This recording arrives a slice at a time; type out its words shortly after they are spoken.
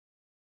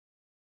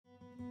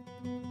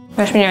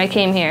Freshman year I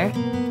came here.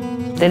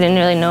 They didn't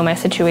really know my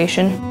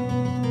situation.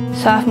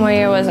 Sophomore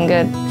year wasn't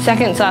good.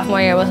 Second sophomore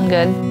year wasn't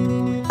good.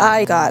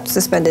 I got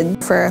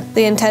suspended for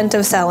the intent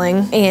of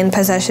selling and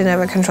possession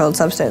of a controlled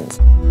substance.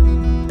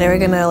 They were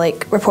gonna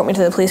report me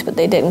to the police, but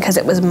they didn't because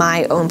it was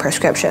my own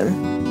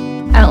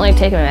prescription. I don't like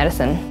taking my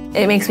medicine.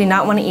 It makes me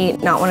not want to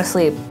eat, not want to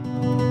sleep.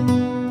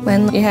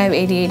 When you have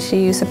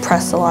ADHD, you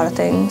suppress a lot of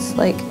things,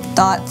 like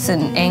thoughts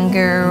and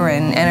anger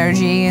and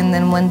energy, and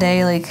then one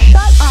day,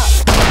 shut up!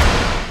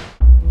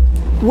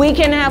 We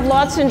can have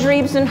lots of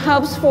dreams and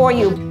hopes for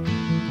you.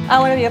 I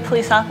want to be a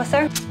police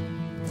officer.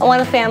 I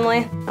want a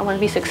family. I want to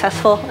be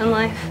successful in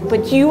life.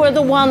 But you are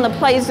the one that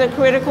plays a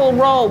critical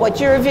role.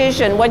 What your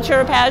vision, what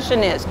your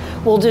passion is,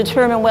 will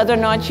determine whether or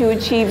not you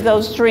achieve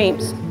those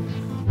dreams.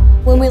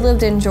 When we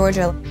lived in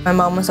Georgia, my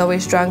mom was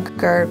always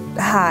drunk or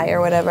high or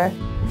whatever.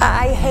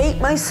 I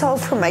hate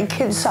myself for my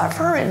kids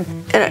suffering,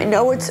 and I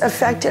know it's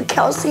affected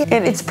Kelsey,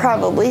 and it's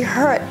probably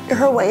hurt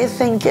her way of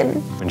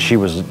thinking. When she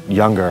was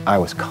younger, I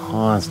was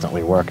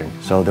constantly working,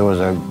 so there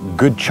was a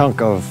good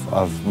chunk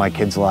of my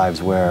kids'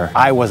 lives where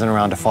I wasn't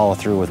around to follow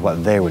through with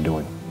what they were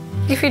doing.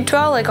 If you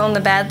dwell on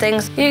the bad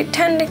things, you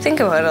tend to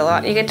think about it a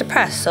lot. You get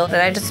depressed, so that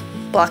I just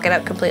block it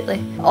out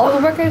completely. All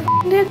the work I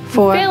did? I'm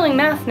failing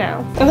math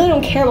now. I really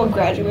don't care about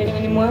graduating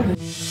anymore.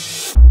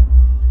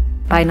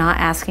 By not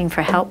asking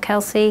for help,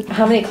 Kelsey.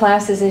 How many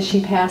classes is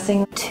she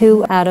passing?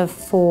 2 out of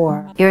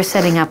 4. You're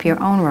setting up your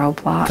own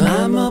roadblock.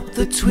 Climb up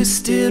the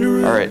twisted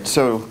road. All right,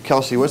 so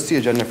Kelsey, what's the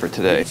agenda for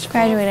today?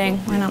 Graduating,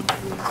 why not?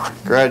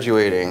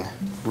 Graduating.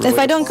 If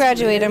I don't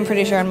graduate, I'm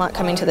pretty sure I'm not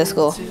coming to this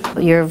school.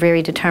 You're a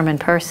very determined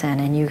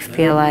person, and you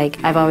feel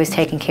like, I've always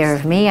taken care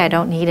of me. I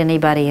don't need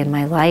anybody in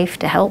my life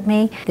to help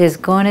me. There's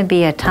going to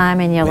be a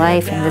time in your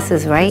life, and this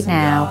is right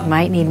now, you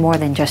might need more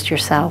than just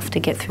yourself to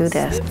get through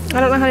this. I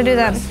don't know how to do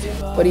that.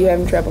 What are you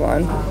having trouble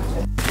on?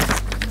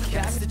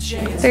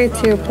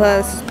 32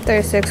 plus,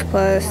 36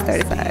 plus,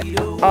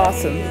 35.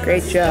 Awesome,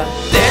 great job.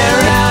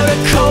 Stare out a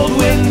cold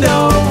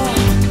window.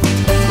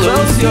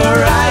 Close your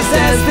eyes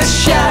as the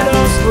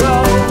shadows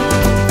grow.